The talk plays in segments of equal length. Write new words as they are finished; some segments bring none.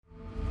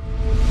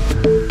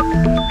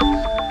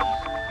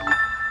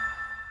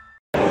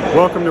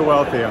Welcome to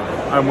Wealthy.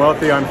 I'm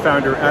Wealthy. I'm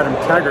founder Adam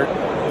Taggart,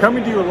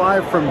 coming to you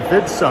live from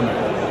Vid Summit.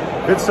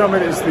 Vid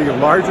Summit is the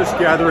largest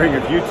gathering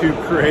of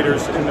YouTube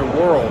creators in the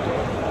world.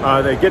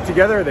 They get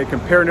together, they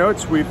compare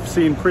notes. We've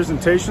seen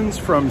presentations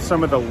from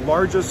some of the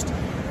largest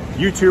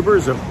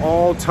YouTubers of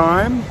all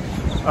time.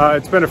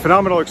 It's been a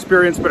phenomenal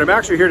experience, but I'm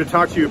actually here to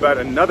talk to you about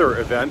another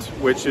event,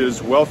 which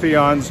is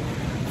Wealthion's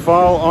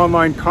Fall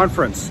Online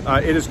Conference.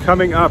 It is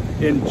coming up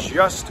in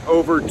just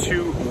over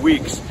 2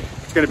 weeks.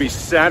 It's going to be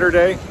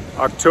Saturday,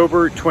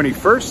 October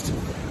 21st.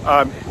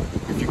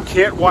 If you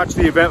can't watch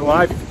the event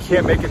live, if you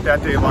can't make it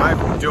that day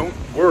live, don't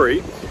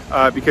worry,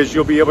 because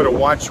you'll be able to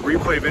watch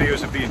replay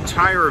videos of the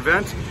entire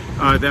event.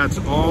 That's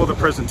all the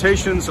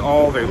presentations,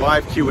 all the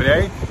live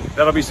Q&A.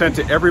 That'll be sent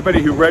to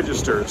everybody who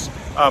registers.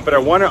 But I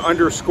want to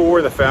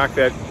underscore the fact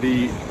that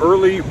the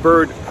early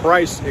bird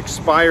price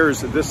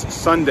expires this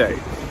Sunday.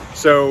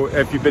 So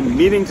if you've been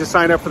meaning to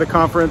sign up for the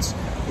conference,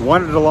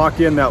 wanted to lock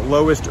in that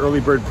lowest early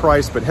bird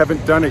price, but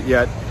haven't done it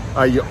yet,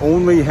 you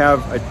only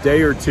have a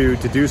day or two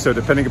to do so,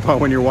 depending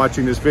upon when you're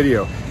watching this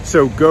video.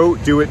 So go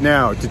do it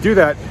now. To do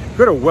that,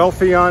 go to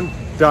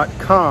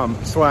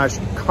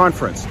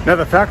wealthion.com/conference. Now,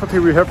 the faculty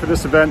we have for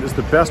this event is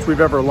the best we've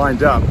ever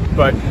lined up,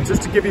 but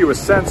just to give you a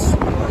sense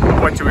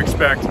of what to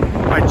expect,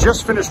 I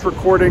just finished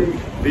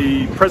recording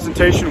the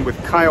presentation with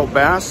Kyle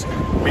Bass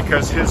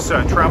because his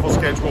travel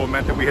schedule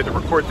meant that we had to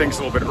record things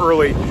a little bit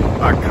early.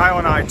 Kyle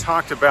and I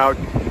talked about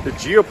the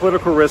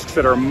geopolitical risks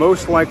that are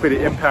most likely to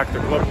impact the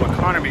global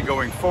economy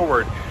going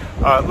forward.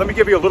 Let me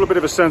give you a little bit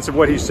of a sense of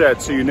what he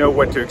said so you know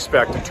what to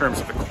expect in terms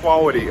of the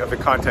quality of the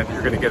content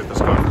you're going to get at this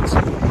conference.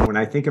 When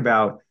I think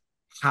about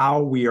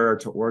how we are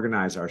to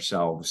organize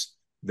ourselves,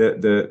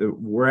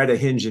 we're at a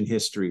hinge in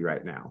history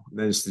right now.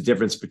 There's the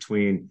difference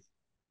between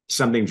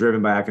something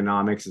driven by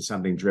economics and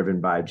something driven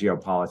by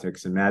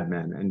geopolitics and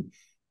madmen. And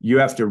you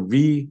have to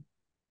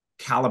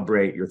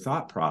recalibrate your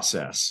thought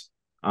process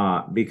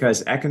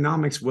because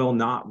economics will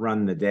not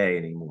run the day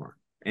anymore.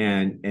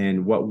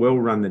 And what will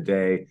run the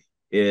day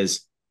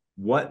is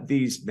what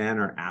these men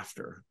are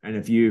after. And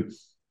if you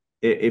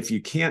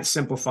can't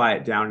simplify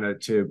it down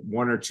to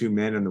one or two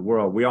men in the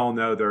world, we all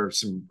know there are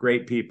some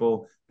great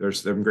people.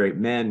 There's some great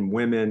men,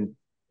 women,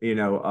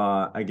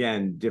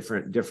 again,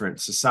 different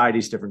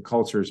societies, different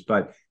cultures.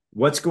 But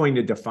what's going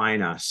to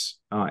define us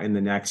in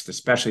the next,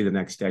 especially the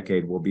next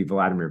decade, will be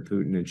Vladimir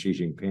Putin and Xi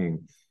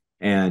Jinping.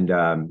 And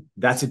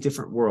that's a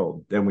different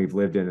world than we've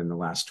lived in the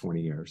last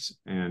 20 years.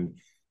 And,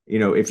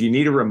 if you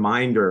need a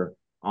reminder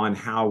on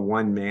how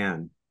one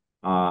man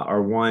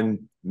or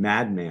one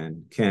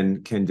madman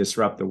can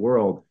disrupt the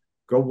world,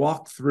 go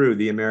walk through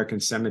the American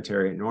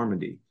cemetery at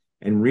Normandy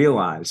and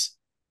realize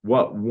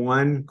what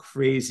one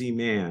crazy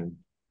man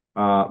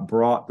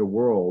brought the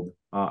world,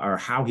 or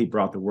how he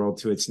brought the world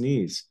to its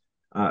knees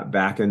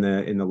back in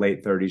the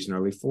late 30s and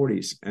early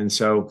 40s. And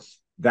so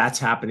that's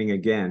happening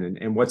again.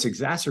 And what's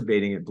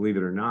exacerbating it, believe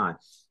it or not,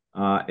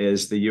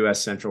 is the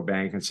U.S. central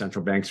bank and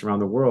central banks around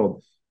the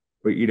world,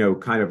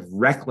 kind of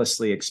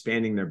recklessly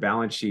expanding their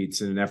balance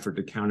sheets in an effort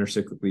to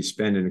countercyclically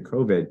spend into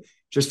COVID,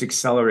 just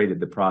accelerated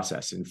the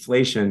process.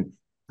 Inflation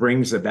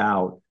brings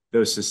about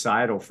those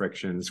societal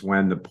frictions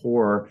when the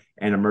poor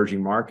and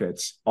emerging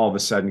markets all of a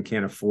sudden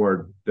can't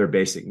afford their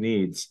basic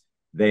needs.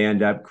 They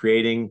end up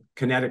creating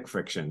kinetic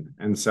friction.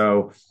 And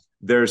so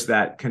there's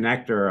that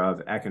connector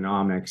of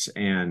economics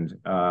and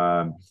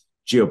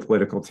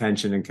geopolitical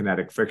tension and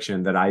kinetic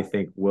friction that I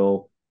think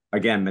will,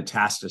 again,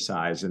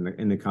 metastasize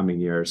in the coming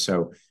years.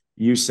 So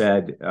you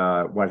said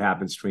what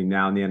happens between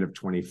now and the end of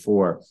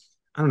 24.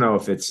 I don't know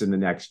if it's in the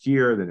next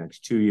year, the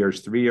next 2 years,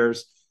 3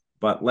 years,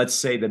 but let's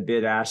say the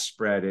bid-ask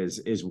spread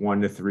is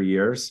 1 to 3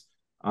 years.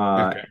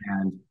 Okay.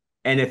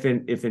 And if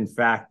in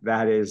fact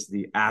that is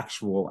the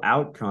actual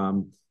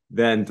outcome,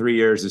 then 3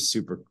 years is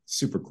super,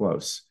 super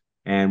close.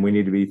 And we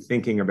need to be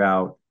thinking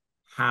about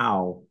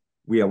how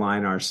we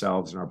align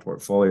ourselves and our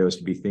portfolios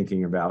to be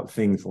thinking about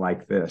things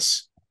like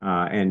this.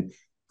 And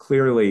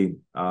clearly,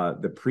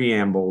 the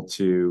preamble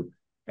to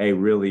a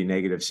really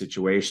negative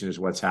situation is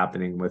what's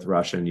happening with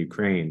Russia and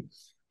Ukraine.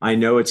 I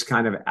know it's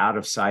kind of out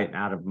of sight and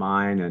out of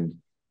mind. And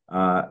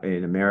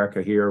in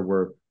America here,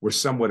 we're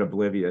somewhat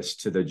oblivious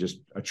to the just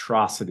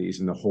atrocities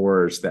and the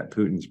horrors that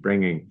Putin's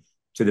bringing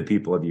to the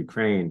people of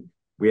Ukraine.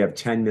 We have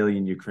 10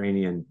 million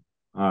Ukrainian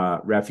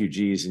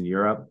refugees in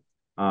Europe.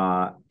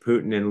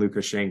 Putin and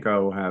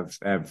Lukashenko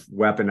have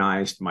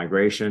weaponized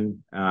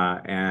migration,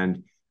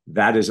 and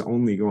that is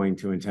only going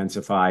to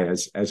intensify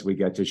as we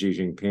get to Xi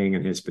Jinping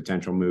and his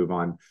potential move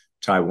on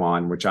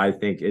Taiwan, which I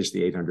think is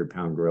the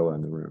 800-pound gorilla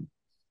in the room.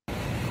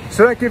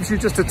 So that gives you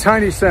just a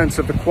tiny sense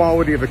of the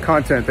quality of the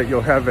content that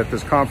you'll have at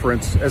this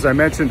conference. As I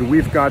mentioned,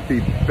 we've got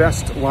the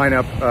best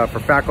lineup for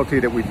faculty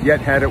that we've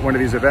yet had at one of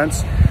these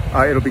events.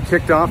 It'll be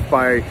kicked off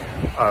by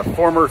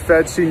former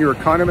Fed senior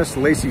economist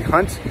Lacy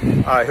Hunt.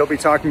 He'll be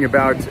talking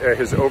about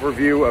his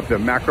overview of the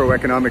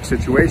macroeconomic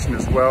situation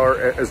as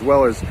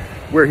well as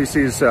where he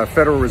sees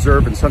Federal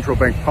Reserve and central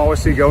bank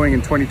policy going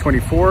in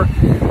 2024.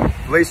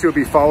 Lacy will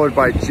be followed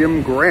by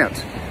Jim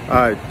Grant.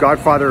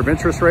 godfather of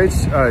interest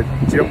rates.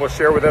 Jim will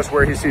share with us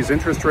where he sees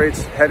interest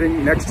rates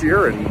heading next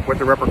year and what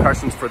the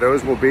repercussions for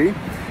those will be.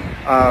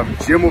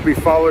 Jim will be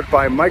followed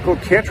by Michael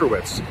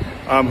Kantrowitz,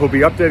 who'll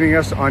be updating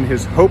us on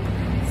his HOPE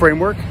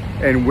framework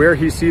and where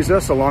he sees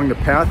us along the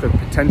path of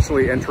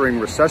potentially entering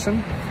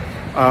recession.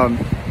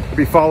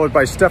 Be followed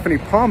by Stephanie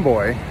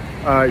Pomboy.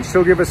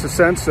 She'll give us a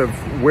sense of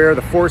where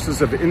the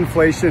forces of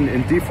inflation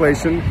and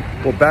deflation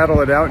will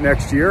battle it out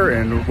next year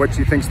and what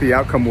she thinks the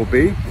outcome will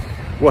be.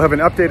 We'll have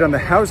an update on the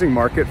housing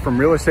market from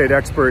real estate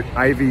expert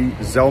Ivy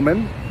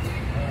Zellman.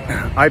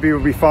 Ivy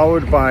will be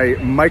followed by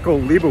Michael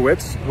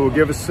Leibowitz, who will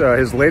give us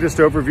his latest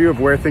overview of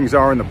where things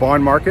are in the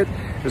bond market.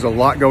 There's a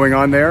lot going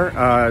on there,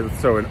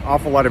 so an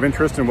awful lot of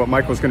interest in what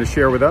Michael's going to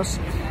share with us.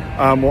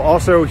 We'll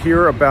also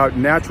hear about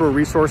natural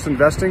resource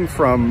investing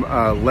from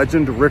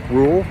legend Rick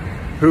Rule,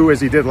 who, as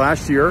he did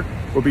last year,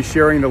 will be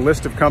sharing the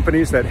list of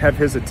companies that have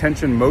his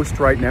attention most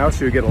right now,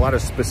 so you get a lot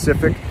of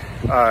specific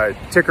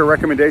ticker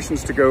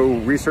recommendations to go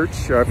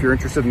research if you're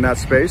interested in that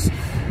space.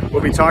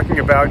 We'll be talking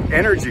about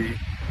energy,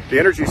 the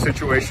energy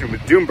situation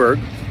with Doomberg,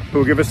 who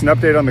will give us an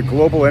update on the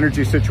global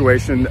energy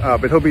situation,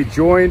 but he'll be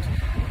joined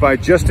by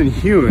Justin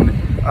Hune,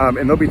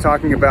 and they'll be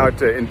talking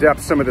about in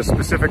depth some of the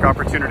specific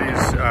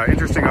opportunities,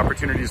 interesting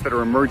opportunities that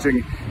are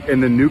emerging in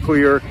the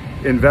nuclear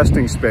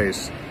investing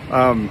space.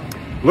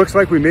 Looks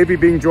like we may be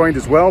being joined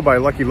as well by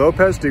Lucky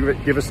Lopez to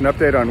give us an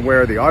update on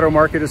where the auto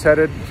market is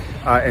headed,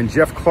 and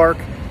Jeff Clark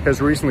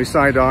has recently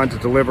signed on to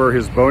deliver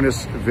his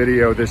bonus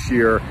video this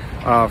year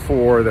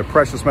for the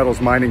precious metals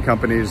mining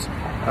companies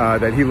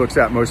that he looks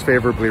at most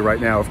favorably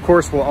right now. Of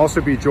course, we'll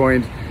also be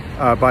joined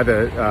by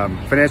the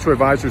financial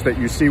advisors that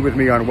you see with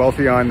me on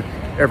Wealthy On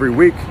every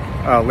week.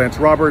 Lance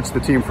Roberts,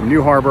 the team from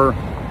New Harbor,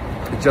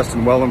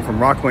 Justin Wellham from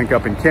Rocklink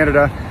up in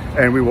Canada,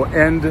 and we will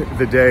end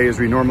the day as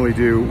we normally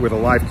do with a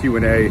live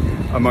Q&A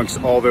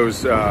amongst all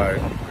those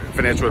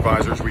financial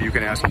advisors where you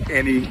can ask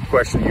any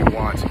question you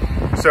want.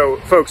 So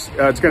folks,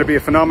 it's going to be a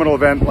phenomenal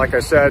event. Like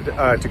I said,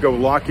 to go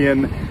lock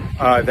in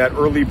that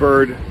early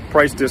bird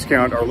price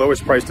discount, our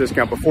lowest price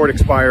discount before it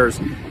expires,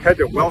 head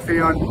to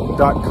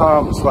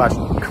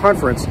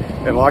wealthyon.com/conference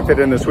and lock that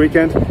in this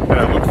weekend. And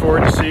I look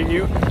forward to seeing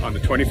you on the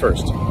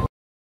 21st.